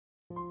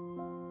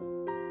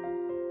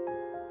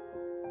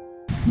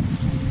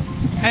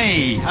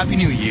Hey, Happy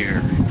New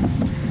Year!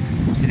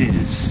 It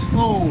is,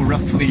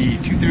 roughly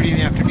 2:30 in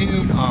the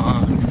afternoon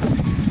on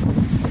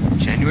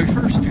January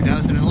 1st,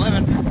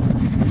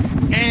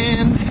 2011.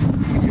 And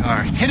we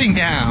are heading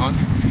down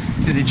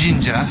to the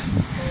jinja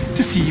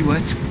to see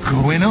what's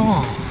going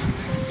on.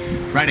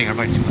 Riding our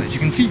bicycle, as you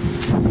can see.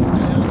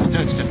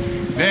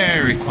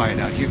 Very quiet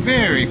out here,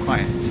 very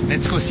quiet.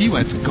 Let's go see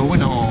what's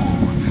going on.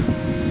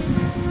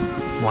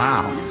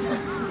 Wow.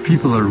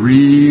 People are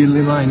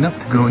really lined up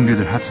to go and do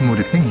their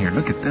Hatsumode thing here.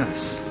 Look at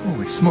this.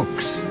 Holy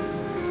smokes.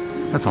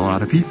 That's a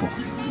lot of people.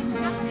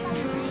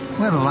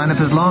 Well, the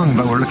lineup is long,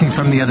 but we're looking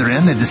from the other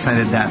end. I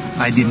decided that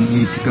I didn't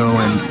need to go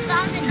and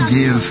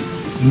give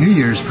New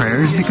Year's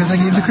prayers because I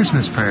gave the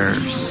Christmas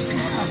prayers.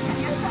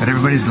 But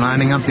everybody's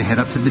lining up to head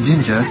up to the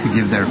jinja to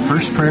give their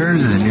first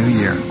prayers of the new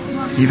year.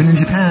 Even in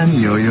Japan,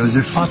 yo-yos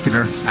are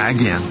popular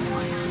again.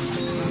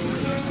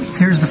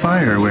 Here's the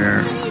fire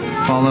where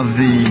all of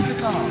the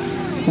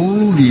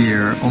old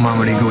year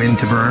omamori go in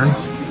to burn,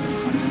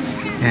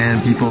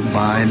 and people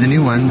buy the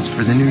new ones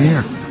for the new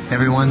year.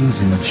 Everyone's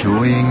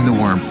enjoying the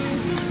warmth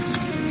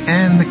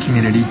and the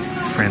community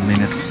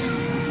friendliness.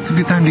 It's a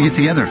good time to get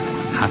together.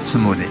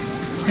 Hatsumode.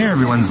 Here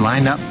everyone's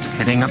lined up,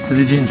 heading up to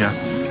the jinja.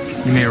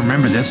 You may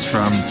remember this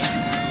from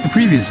the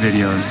previous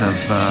videos of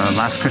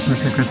last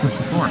Christmas and the Christmas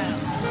before.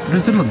 But it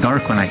was a little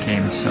dark when I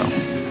came, so.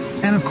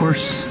 And of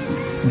course,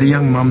 the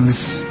young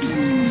mums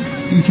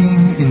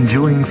eating,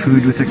 enjoying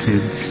food with their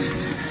kids.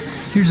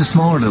 Here's a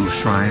smaller little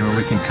shrine where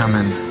we can come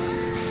and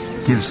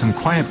give some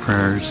quiet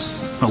prayers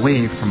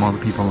away from all the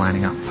people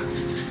lining up.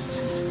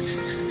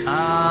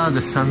 Ah,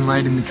 the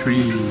sunlight in the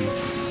trees.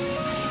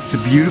 It's a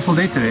beautiful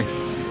day today.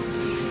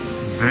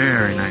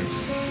 Very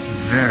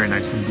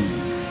nice indeed.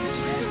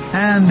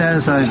 And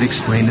as I've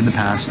explained in the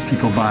past,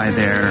 people buy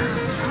their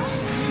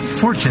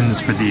fortunes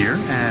for the year,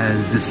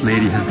 as this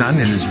lady has done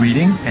and is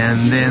reading,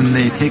 and then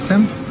they take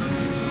them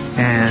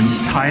and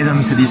tie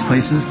them to these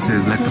places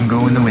to let them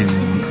go in the wind.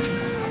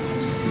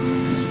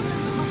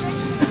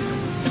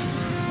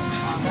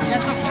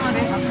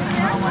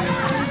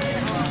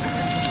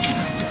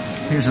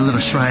 Here's a little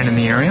shrine in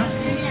the area.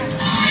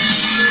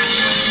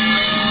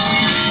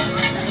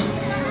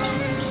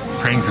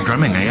 Praying for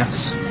drumming, I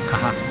guess.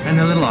 Haha. And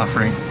a little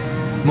offering.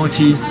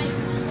 Mochi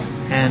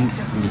and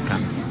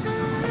mikan.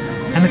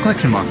 And the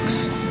collection box.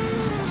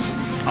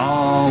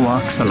 All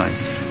walks of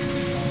life.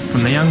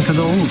 From the young to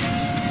the old.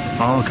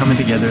 All coming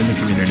together in the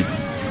community.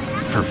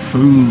 For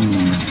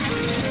food.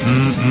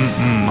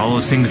 All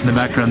those things in the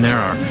background there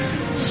are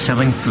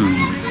selling food.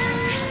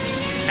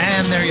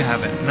 And there you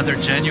have it. Another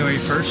January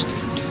 1st,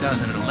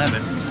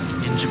 2011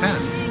 in Japan.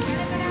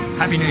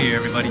 Happy New Year,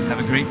 everybody. Have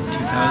a great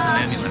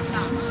 2011.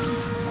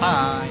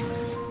 Bye.